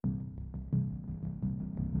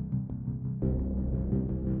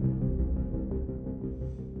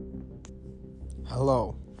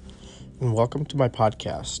Hello, and welcome to my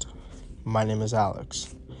podcast. My name is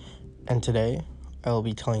Alex, and today I will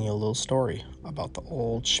be telling you a little story about the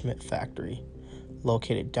old Schmidt Factory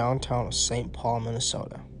located downtown St. Paul,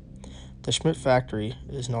 Minnesota. The Schmidt Factory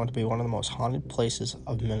is known to be one of the most haunted places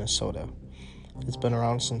of Minnesota. It's been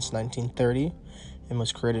around since 1930 and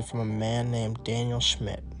was created from a man named Daniel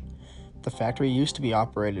Schmidt. The factory used to be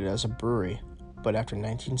operated as a brewery, but after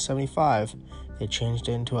 1975, they changed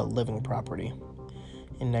it into a living property.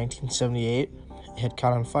 In 1978, it had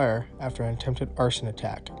caught on fire after an attempted arson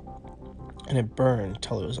attack, and it burned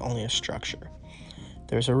till it was only a structure.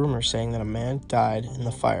 There's a rumor saying that a man died in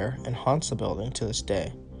the fire and haunts the building to this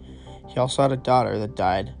day. He also had a daughter that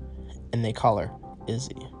died, and they call her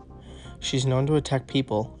Izzy. She's known to attack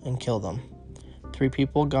people and kill them. 3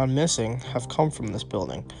 people gone missing have come from this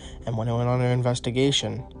building, and when it went on an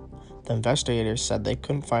investigation, the investigators said they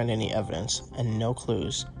couldn't find any evidence and no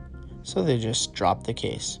clues, so they just dropped the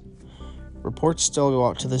case. Reports still go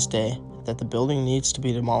out to this day that the building needs to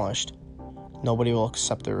be demolished. Nobody will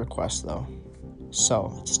accept their request though,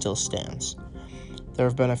 so it still stands. There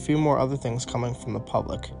have been a few more other things coming from the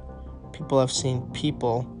public. People have seen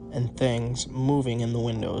people and things moving in the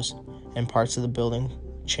windows and parts of the building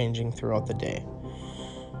changing throughout the day.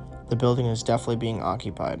 The building is definitely being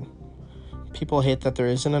occupied. People hate that there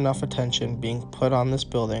isn't enough attention being put on this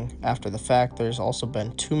building. After the fact, there's also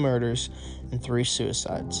been 2 murders and 3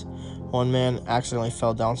 suicides. One man accidentally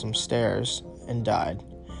fell down some stairs and died.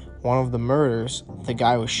 One of the murders, the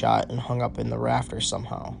guy was shot and hung up in the rafters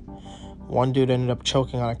somehow. One dude ended up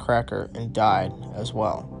choking on a cracker and died as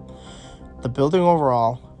well. The building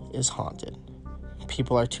overall is haunted.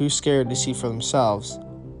 People are too scared to see for themselves.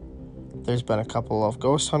 There's been a couple of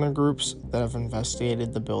ghost hunter groups that have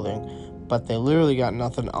investigated the building, but they literally got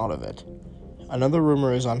nothing out of it. Another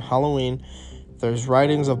rumor is on Halloween, there's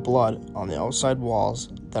writings of blood on the outside walls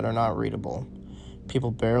that are not readable.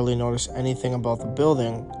 People barely notice anything about the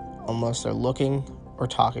building unless they're looking or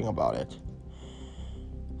talking about it.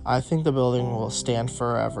 I think the building will stand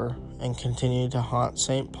forever and continue to haunt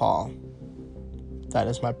St. Paul. That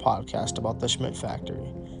is my podcast about the Schmidt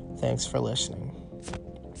Factory. Thanks for listening.